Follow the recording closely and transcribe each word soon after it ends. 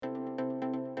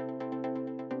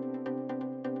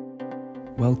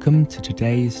Welcome to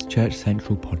today's Church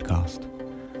Central podcast.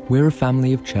 We're a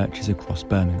family of churches across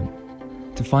Birmingham.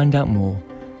 To find out more,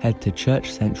 head to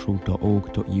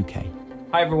churchcentral.org.uk.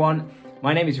 Hi everyone,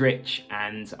 my name is Rich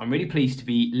and I'm really pleased to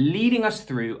be leading us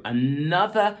through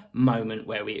another moment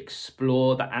where we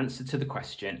explore the answer to the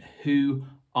question, who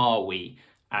are we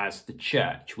as the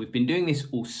church? We've been doing this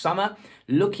all summer,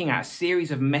 looking at a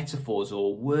series of metaphors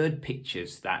or word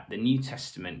pictures that the New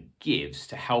Testament gives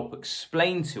to help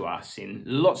explain to us in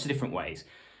lots of different ways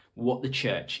what the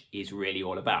church is really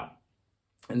all about.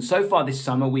 And so far this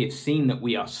summer, we have seen that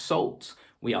we are salt,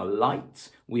 we are light,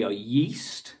 we are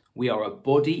yeast, we are a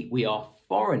body, we are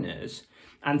foreigners.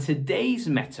 And today's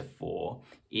metaphor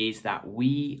is that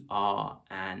we are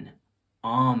an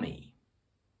army.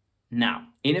 Now,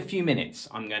 in a few minutes,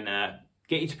 I'm going to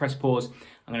get you to press pause.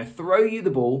 I'm going to throw you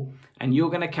the ball and you're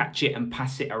going to catch it and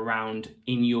pass it around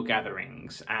in your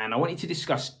gatherings. And I want you to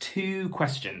discuss two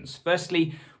questions.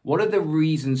 Firstly, what are the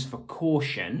reasons for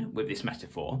caution with this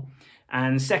metaphor?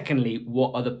 And secondly,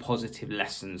 what are the positive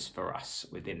lessons for us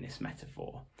within this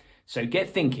metaphor? So get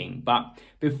thinking, but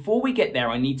before we get there,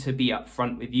 I need to be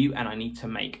upfront with you and I need to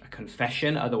make a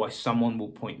confession. Otherwise, someone will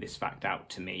point this fact out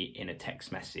to me in a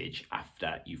text message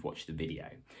after you've watched the video,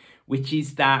 which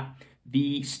is that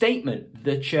the statement,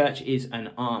 the church is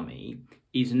an army,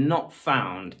 is not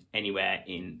found anywhere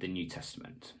in the New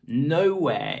Testament.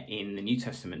 Nowhere in the New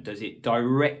Testament does it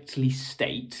directly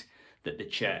state that the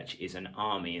church is an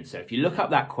army. And so if you look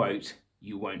up that quote,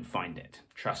 you won't find it.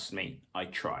 Trust me, I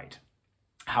tried.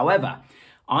 However,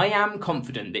 I am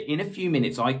confident that in a few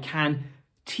minutes I can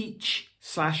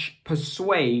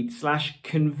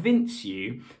teach/persuade/convince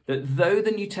you that though the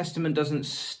New Testament doesn't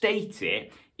state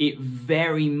it, it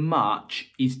very much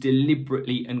is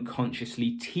deliberately and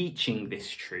consciously teaching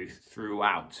this truth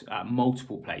throughout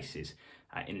multiple places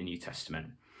in the New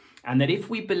Testament. And that if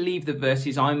we believe the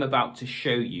verses I'm about to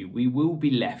show you, we will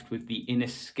be left with the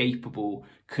inescapable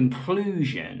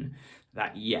conclusion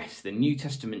that yes, the New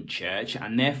Testament church,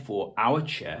 and therefore our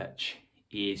church,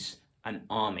 is an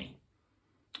army.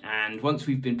 And once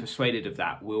we've been persuaded of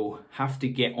that, we'll have to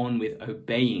get on with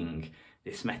obeying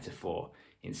this metaphor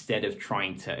instead of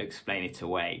trying to explain it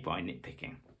away by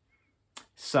nitpicking.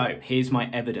 So here's my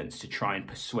evidence to try and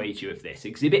persuade you of this.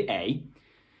 Exhibit A,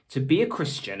 to be a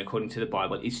Christian, according to the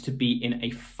Bible, is to be in a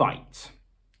fight.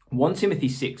 1 Timothy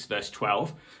 6 verse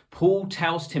 12, Paul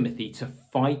tells Timothy to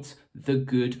fight the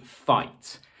good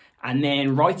fight. And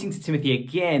then writing to Timothy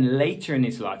again later in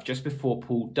his life, just before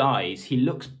Paul dies, he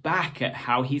looks back at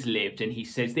how he's lived and he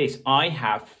says this, I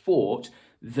have fought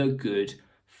the good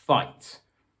fight.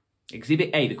 Exhibit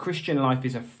A, the Christian life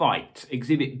is a fight.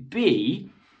 Exhibit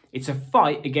B, it's a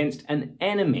fight against an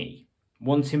enemy.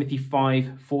 1 Timothy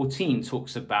 5:14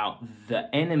 talks about the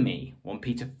enemy. 1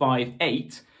 Peter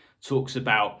 5:8 talks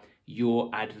about your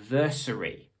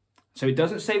adversary. So it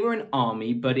doesn't say we're an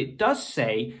army, but it does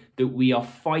say that we are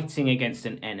fighting against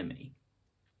an enemy.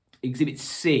 Exhibit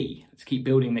C, let's keep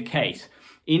building the case.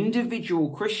 Individual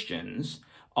Christians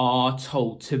are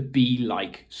told to be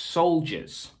like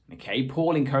soldiers. Okay,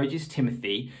 Paul encourages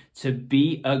Timothy to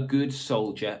be a good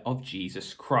soldier of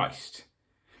Jesus Christ.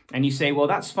 And you say, well,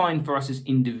 that's fine for us as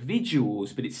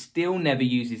individuals, but it still never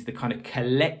uses the kind of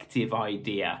collective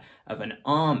idea of an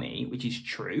army, which is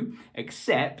true,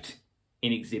 except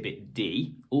in Exhibit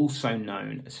D, also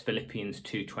known as Philippians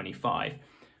 2:25,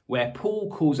 where Paul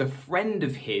calls a friend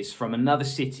of his from another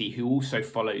city who also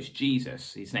follows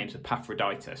Jesus. His name's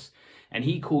Epaphroditus, and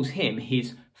he calls him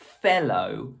his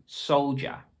fellow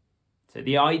soldier. So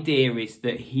the idea is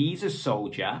that he's a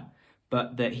soldier,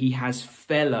 but that he has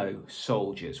fellow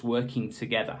soldiers working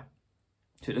together.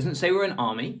 So it doesn't say we're an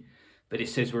army, but it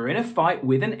says we're in a fight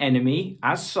with an enemy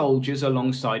as soldiers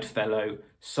alongside fellow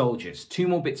soldiers. Two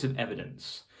more bits of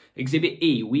evidence. Exhibit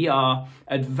E, we are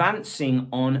advancing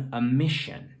on a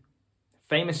mission.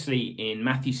 Famously in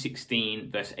Matthew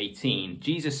 16 verse 18,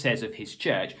 Jesus says of his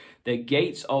church, the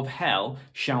gates of hell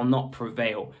shall not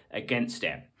prevail against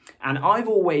it. And I've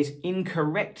always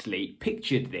incorrectly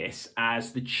pictured this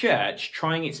as the church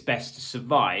trying its best to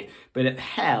survive, but that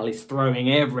hell is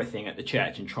throwing everything at the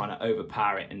church and trying to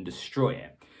overpower it and destroy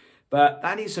it. But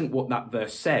that isn't what that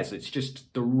verse says. It's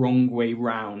just the wrong way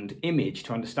round image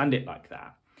to understand it like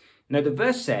that. No, the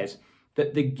verse says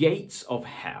that the gates of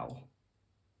hell,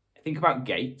 think about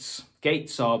gates.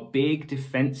 Gates are big,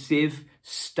 defensive,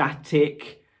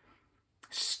 static,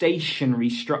 stationary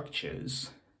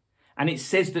structures. And it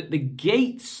says that the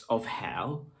gates of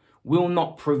hell will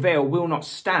not prevail, will not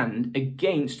stand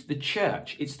against the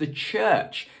church. It's the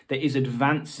church that is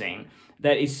advancing,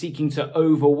 that is seeking to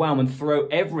overwhelm and throw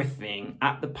everything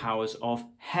at the powers of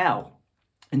hell.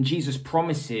 And Jesus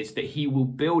promises that he will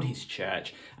build his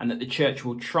church and that the church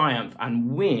will triumph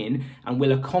and win and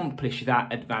will accomplish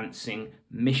that advancing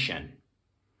mission.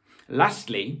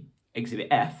 Lastly, Exhibit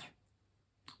F,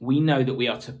 we know that we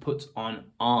are to put on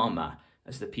armour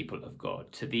as the people of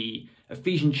God. To the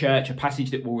Ephesian church, a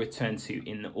passage that we'll return to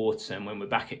in the autumn when we're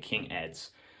back at King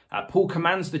Ed's, Paul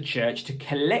commands the church to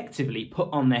collectively put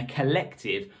on their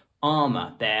collective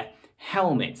armour, their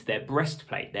helmet, their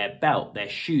breastplate, their belt, their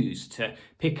shoes, to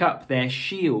pick up their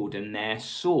shield and their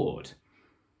sword.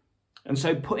 And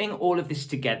so putting all of this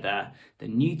together, the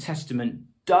New Testament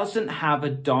doesn't have a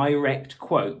direct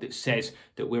quote that says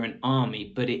that we're an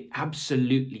army, but it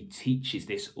absolutely teaches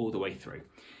this all the way through.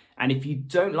 And if you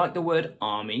don't like the word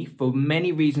army, for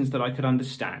many reasons that I could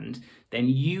understand, then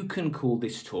you can call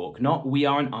this talk not "We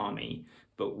are an army,"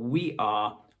 but "We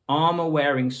are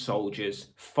armor-wearing soldiers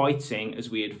fighting as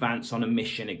we advance on a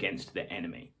mission against the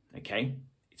enemy." Okay?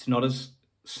 It's not as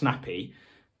snappy,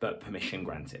 but permission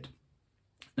granted.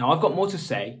 Now, I've got more to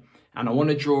say, and I want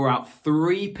to draw out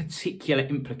 3 particular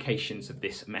implications of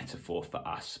this metaphor for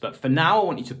us. But for now, I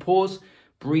want you to pause,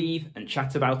 breathe, and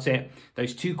chat about it.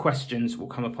 Those 2 questions will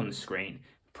come up on the screen.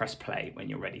 Press play when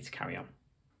you're ready to carry on.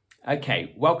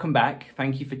 Okay, welcome back.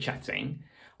 Thank you for chatting.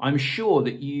 I'm sure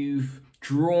that you've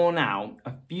drawn out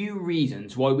a few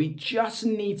reasons why we just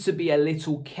need to be a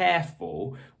little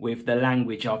careful with the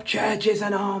language of church is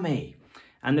an army.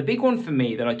 And the big one for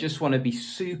me that I just want to be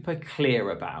super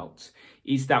clear about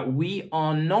is that we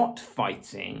are not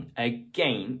fighting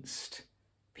against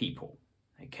people,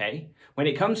 okay? When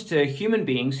it comes to human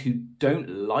beings who don't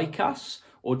like us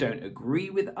or don't agree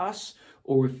with us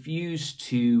or refuse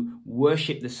to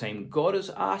worship the same God as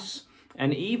us,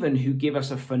 and even who give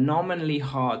us a phenomenally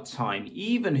hard time,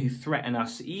 even who threaten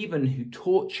us, even who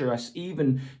torture us,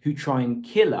 even who try and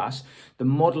kill us, the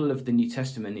model of the New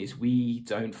Testament is we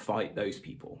don't fight those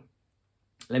people.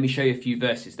 Let me show you a few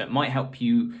verses that might help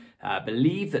you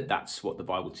believe that that's what the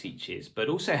Bible teaches, but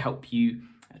also help you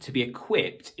to be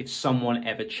equipped if someone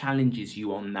ever challenges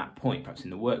you on that point, perhaps in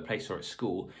the workplace or at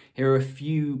school. Here are a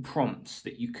few prompts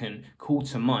that you can call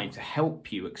to mind to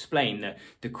help you explain that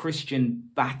the Christian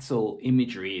battle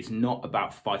imagery is not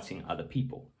about fighting other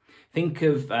people. Think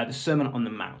of the Sermon on the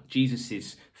Mount,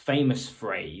 Jesus' famous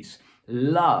phrase,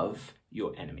 "Love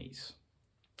your enemies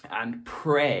and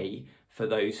pray for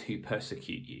those who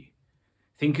persecute you."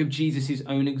 Think of Jesus'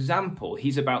 own example.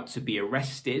 He's about to be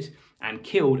arrested and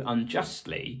killed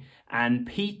unjustly, and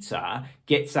Peter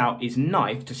gets out his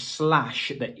knife to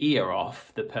slash the ear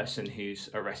off the person who's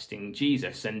arresting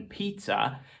Jesus. And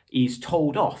Peter is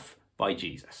told off by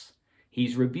Jesus.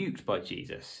 He's rebuked by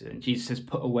Jesus, and Jesus says,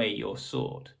 "Put away your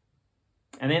sword."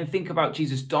 And then think about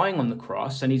Jesus dying on the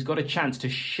cross, and he's got a chance to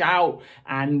shout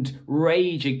and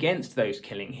rage against those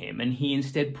killing him, and he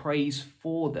instead prays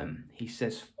for them. He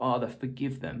says, "Father,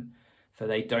 forgive them, for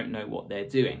they don't know what they're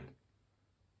doing."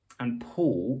 And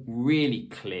Paul really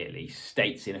clearly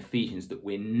states in Ephesians that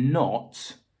we're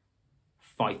not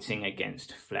fighting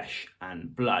against flesh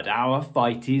and blood. Our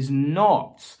fight is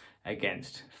not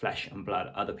against flesh and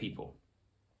blood, other people.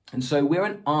 And so we're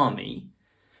an army,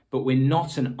 but we're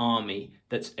not an army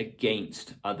that's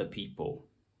against other people.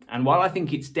 And while I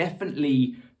think it's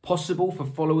definitely possible for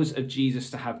followers of Jesus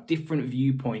to have different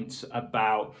viewpoints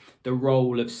about the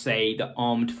role of, say, the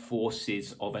armed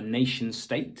forces of a nation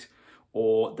state,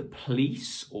 or the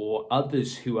police, or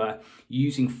others who are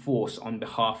using force on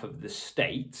behalf of the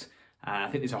state, I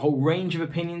think there's a whole range of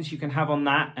opinions you can have on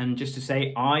that. And just to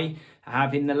say, I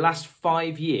have in the last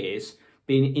 5 years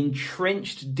been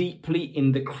entrenched deeply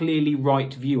in the clearly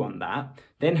right view on that,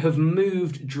 then have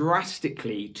moved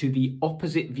drastically to the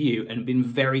opposite view and been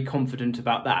very confident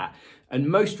about that. And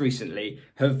most recently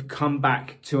have come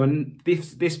back to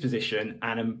this position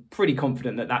and am pretty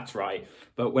confident that that's right.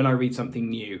 But when I read something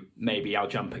new, maybe I'll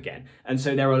jump again. And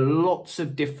so there are lots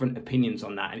of different opinions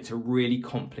on that, and it's a really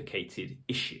complicated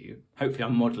issue. Hopefully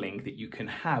I'm modeling that you can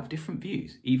have different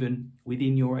views, even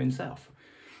within your own self.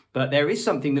 But there is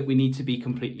something that we need to be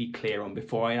completely clear on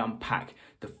before I unpack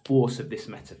the force of this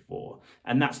metaphor.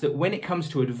 And that's that when it comes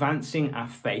to advancing our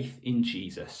faith in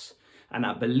Jesus and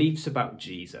our beliefs about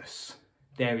Jesus,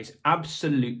 there is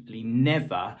absolutely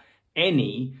never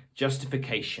any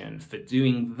justification for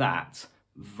doing that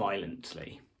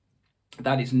violently.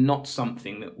 That is not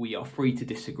something that we are free to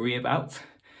disagree about.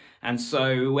 And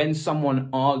so when someone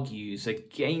argues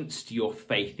against your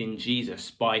faith in Jesus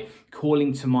by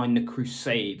calling to mind the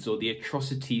Crusades or the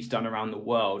atrocities done around the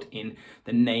world in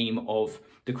the name of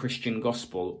the Christian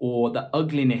gospel, or the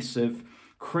ugliness of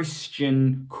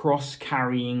Christian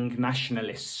cross-carrying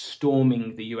nationalists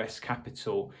storming the US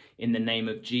Capitol in the name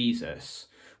of Jesus,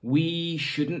 We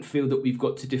shouldn't feel that we've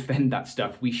got to defend that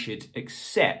stuff. We should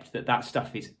accept that that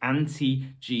stuff is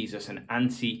anti-Jesus and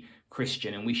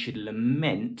anti-Christian, and we should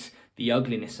lament the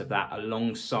ugliness of that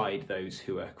alongside those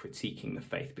who are critiquing the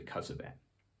faith because of it.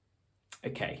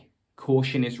 Okay,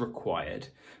 caution is required,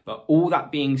 but all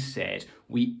that being said,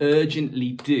 we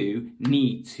urgently do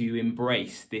need to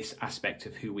embrace this aspect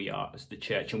of who we are as the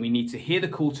church, and we need to hear the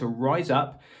call to rise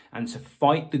up and to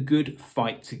fight the good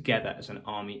fight together as an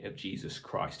army of Jesus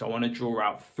Christ. I want to draw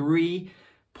out 3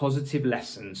 positive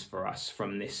lessons for us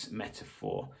from this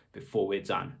metaphor before we're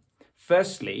done.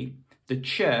 Firstly, the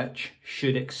church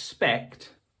should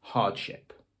expect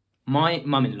hardship. My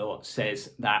mum-in-law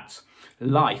says that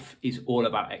life is all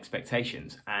about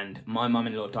expectations, and my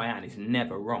mum-in-law Diane is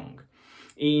never wrong.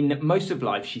 In most of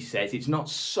life, she says, it's not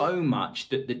so much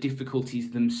that the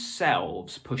difficulties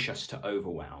themselves push us to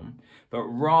overwhelm, but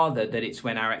rather that it's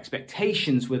when our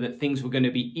expectations were that things were going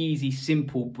to be easy,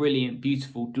 simple, brilliant,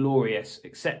 beautiful, glorious,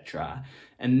 etc.,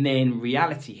 and then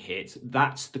reality hits,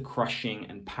 that's the crushing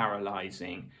and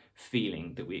paralyzing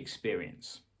feeling that we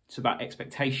experience. It's about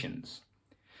expectations.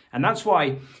 And that's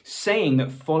why saying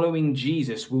that following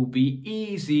Jesus will be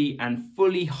easy and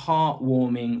fully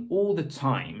heartwarming all the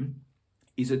time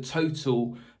is a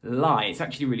total lie. It's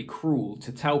actually really cruel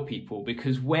to tell people,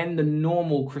 because when the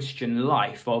normal Christian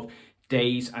life of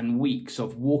days and weeks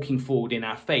of walking forward in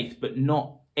our faith, but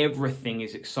not everything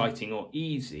is exciting or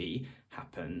easy,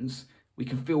 happens, we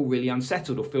can feel really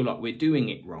unsettled or feel like we're doing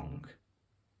it wrong.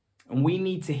 And we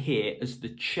need to hear as the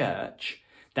church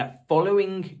that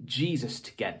following Jesus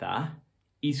together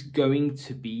is going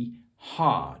to be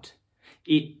hard.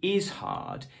 It is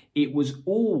hard. It was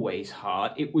always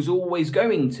hard. It was always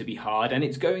going to be hard, and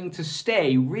it's going to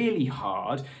stay really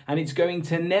hard, and it's going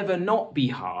to never not be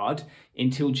hard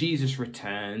until Jesus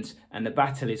returns and the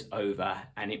battle is over,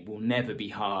 and it will never be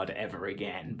hard ever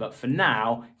again. But for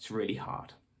now, it's really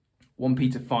hard. 1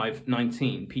 Peter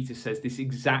 5:19, Peter says this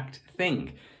exact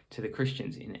thing to the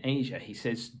Christians in Asia. He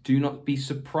says, do not be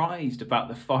surprised about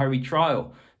the fiery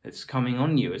trial that's coming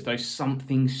on you as though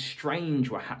something strange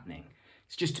were happening.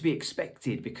 It's just to be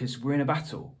expected because we're in a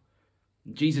battle.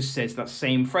 Jesus says that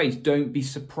same phrase, don't be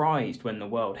surprised when the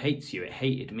world hates you. It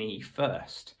hated me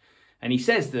first. And he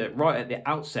says that right at the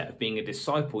outset of being a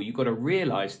disciple, you've got to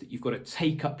realize that you've got to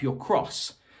take up your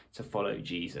cross to follow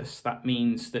Jesus. That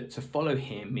means that to follow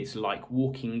him is like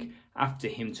walking after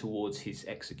him towards his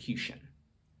execution.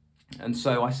 And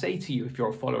so I say to you, if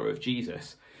you're a follower of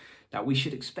Jesus, that we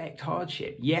should expect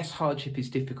hardship. Yes, hardship is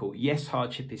difficult. Yes,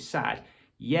 hardship is sad.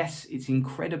 Yes, it's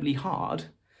incredibly hard.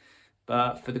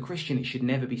 But for the Christian, it should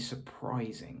never be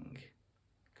surprising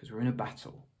because we're in a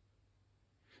battle.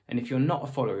 And if you're not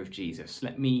a follower of Jesus,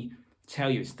 let me tell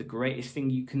you, it's the greatest thing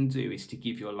you can do is to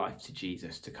give your life to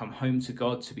Jesus, to come home to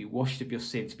God, to be washed of your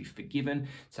sin, to be forgiven,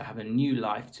 to have a new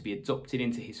life, to be adopted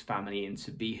into his family, and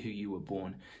to be who you were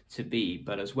born to be.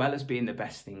 But as well as being the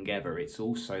best thing ever, it's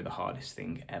also the hardest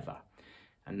thing ever.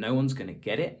 And no one's going to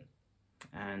get it.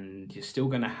 And you're still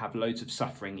going to have loads of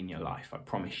suffering in your life, I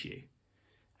promise you.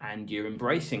 And you're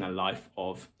embracing a life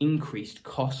of increased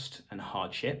cost and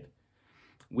hardship,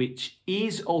 which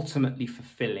is ultimately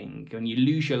fulfilling. When you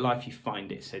lose your life, you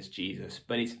find it, says Jesus.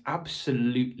 But it's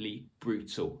absolutely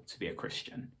brutal to be a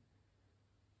Christian.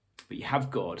 But you have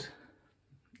God,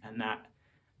 and that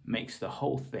makes the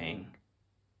whole thing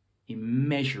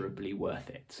immeasurably worth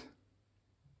it.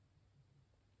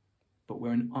 But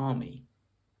we're an army,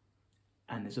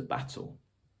 and there's a battle,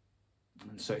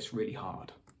 and so it's really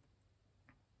hard.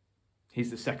 Here's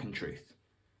the second truth.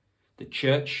 The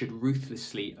church should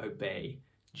ruthlessly obey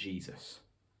Jesus.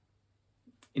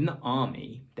 In the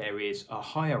army, there is a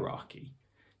hierarchy.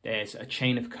 There's a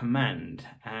chain of command.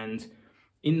 And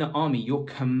in the army, your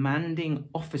commanding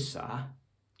officer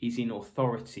is in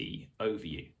authority over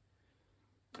you.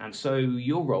 And so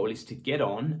your role is to get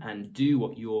on and do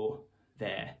what you're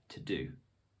there to do.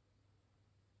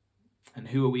 And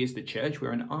who are we as the church?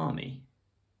 We're an army.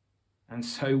 And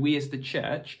so we as the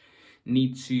church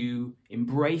need to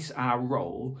embrace our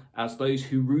role as those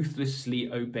who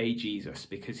ruthlessly obey Jesus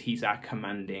because he's our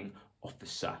commanding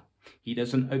officer. He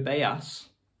doesn't obey us,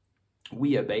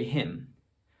 we obey him.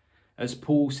 As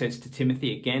Paul says to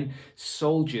Timothy again,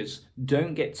 soldiers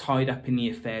don't get tied up in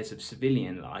the affairs of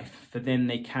civilian life, for then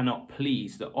they cannot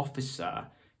please the officer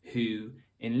who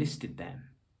enlisted them.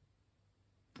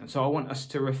 And so I want us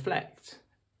to reflect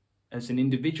as an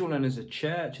individual and as a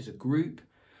church, as a group.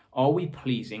 Are we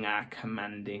pleasing our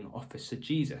commanding officer,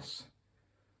 Jesus?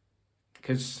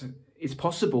 Because it's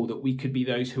possible that we could be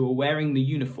those who are wearing the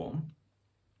uniform,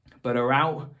 but are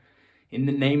out in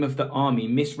the name of the army,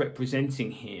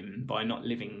 misrepresenting him by not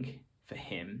living for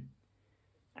him.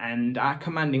 And our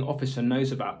commanding officer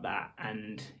knows about that,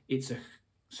 and it's a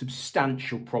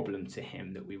substantial problem to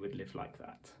him that we would live like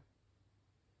that.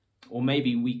 Or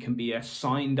maybe we can be a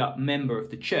signed up member of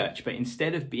the church, but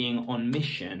instead of being on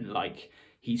mission like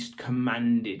he's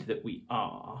commanded that we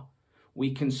are,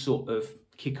 we can sort of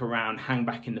kick around, hang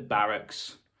back in the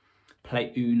barracks,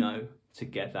 play Uno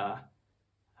together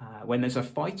when there's a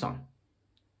fight on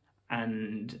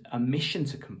and a mission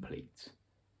to complete.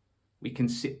 We can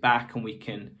sit back and we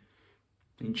can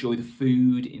enjoy the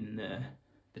food in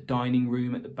the dining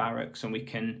room at the barracks, and we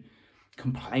can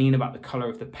complain about the colour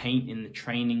of the paint in the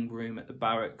training room at the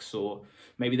barracks, or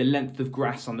maybe the length of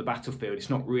grass on the battlefield. It's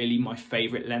not really my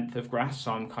favourite length of grass,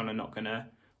 so I'm kind of not going to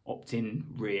opt in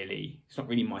really. It's not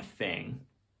really my thing.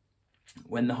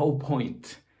 When the whole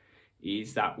point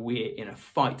is that we're in a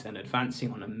fight and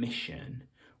advancing on a mission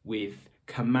with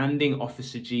commanding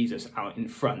officer Jesus out in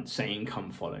front saying, "Come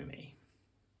follow me."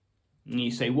 And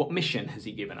you say, what mission has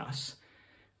he given us?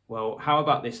 Well, how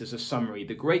about this as a summary?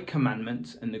 The Great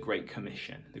Commandment and the Great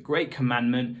Commission. The Great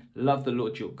Commandment, love the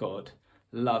Lord your God,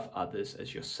 love others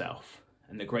as yourself.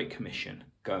 And the Great Commission,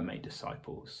 go and make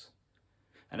disciples.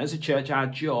 And as a church, our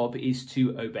job is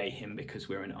to obey him because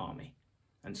we're an army.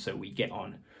 And so we get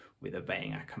on with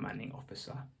obeying our commanding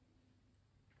officer.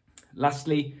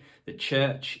 Lastly, the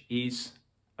church is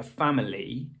a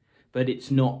family, but it's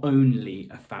not only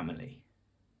a family.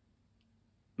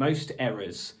 Most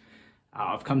errors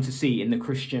I've come to see in the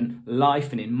Christian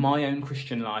life and in my own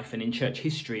Christian life and in church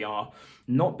history are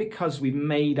not because we've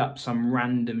made up some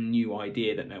random new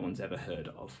idea that no one's ever heard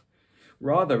of.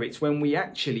 Rather, it's when we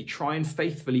actually try and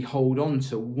faithfully hold on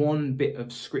to one bit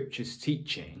of Scripture's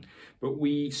teaching, but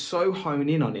we so hone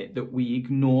in on it that we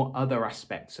ignore other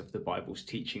aspects of the Bible's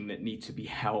teaching that need to be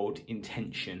held in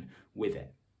tension with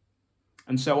it.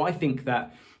 And so I think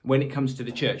that when it comes to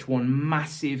the church, one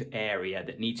massive area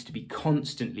that needs to be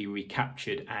constantly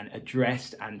recaptured and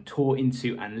addressed and taught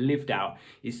into and lived out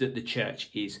is that the church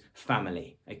is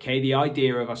family. Okay, the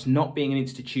idea of us not being an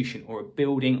institution or a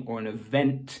building or an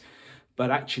event,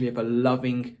 but actually of a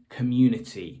loving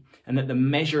community. And that the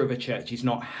measure of a church is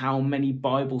not how many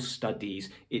Bible studies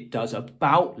it does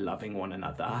about loving one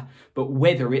another, but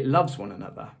whether it loves one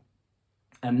another.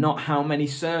 And not how many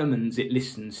sermons it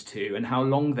listens to and how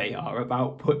long they are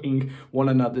about putting one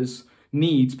another's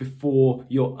needs before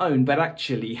your own, but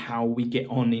actually how we get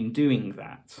on in doing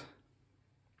that.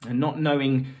 And not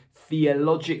knowing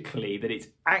theologically that it's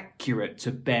accurate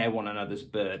to bear one another's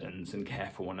burdens and care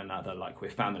for one another like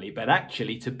we're family, but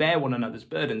actually to bear one another's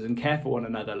burdens and care for one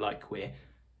another like we're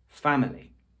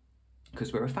family,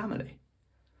 because we're a family.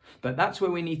 But that's where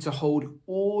we need to hold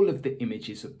all of the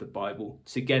images of the Bible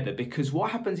together, because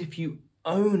what happens if you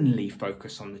only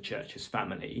focus on the church as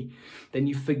family, then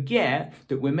you forget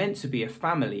that we're meant to be a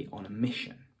family on a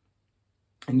mission.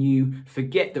 And you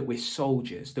forget that we're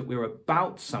soldiers, that we're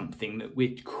about something, that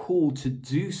we're called to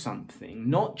do something,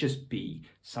 not just be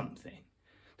something,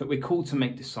 that we're called to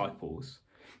make disciples.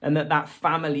 And that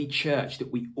family church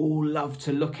that we all love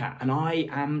to look at, and I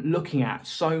am looking at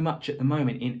so much at the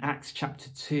moment in Acts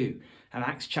chapter 2 and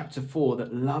Acts chapter 4,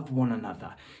 that love one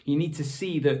another. You need to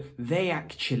see that they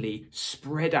actually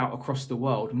spread out across the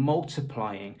world,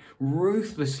 multiplying,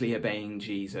 ruthlessly obeying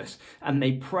Jesus. And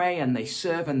they pray and they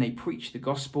serve and they preach the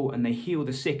gospel and they heal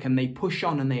the sick and they push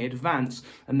on and they advance,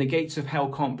 and the gates of hell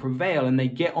can't prevail, and they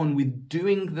get on with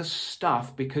doing the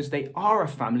stuff because they are a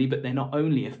family, but they're not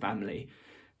only a family.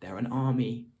 They're an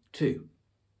army too.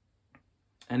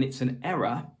 And it's an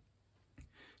error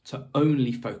to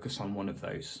only focus on one of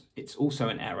those. It's also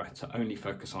an error to only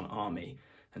focus on army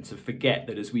and to forget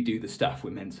that as we do the stuff, we're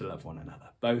meant to love one another.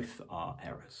 Both are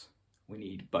errors. We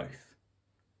need both.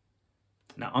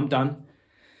 Now, I'm done.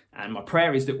 And my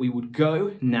prayer is that we would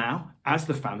go now as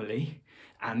the family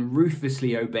and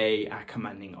ruthlessly obey our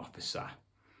commanding officer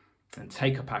and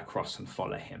take up our cross and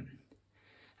follow him.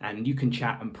 And you can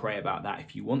chat and pray about that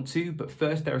if you want to, but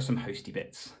first there are some hosty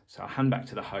bits. So I'll hand back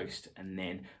to the host and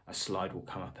then a slide will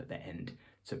come up at the end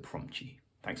to prompt you.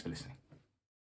 Thanks for listening.